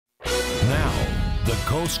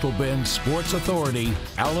Coastal Bend Sports Authority,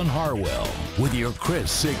 Alan Harwell, with your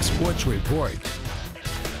Chris 6 Sports Report.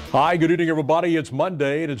 Hi, good evening, everybody. It's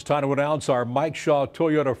Monday, and it's time to announce our Mike Shaw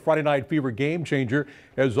Toyota Friday Night Fever Game Changer.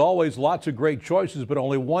 As always, lots of great choices, but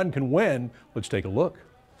only one can win. Let's take a look.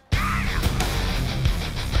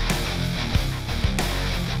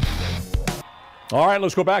 All right,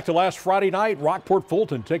 let's go back to last Friday night.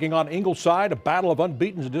 Rockport-Fulton taking on Ingleside, a battle of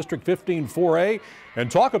unbeatens in District 15 4A.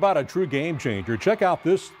 And talk about a true game changer. Check out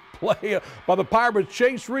this play by the Pirates'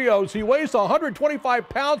 Chase Rios. He weighs 125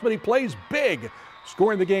 pounds, but he plays big,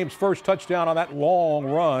 scoring the game's first touchdown on that long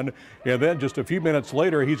run. And then just a few minutes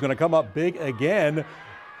later, he's going to come up big again.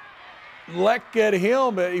 Look at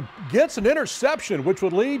him. He gets an interception, which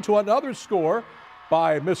would lead to another score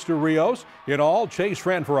by Mr. Rios. In all, Chase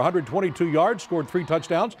ran for 122 yards, scored 3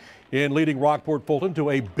 touchdowns in leading Rockport-Fulton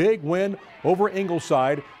to a big win over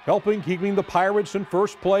Ingleside, helping keeping the Pirates in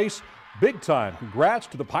first place big time. Congrats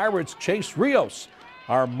to the Pirates' Chase Rios,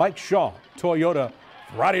 our Mike Shaw Toyota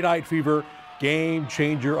Friday Night Fever Game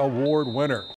Changer Award winner.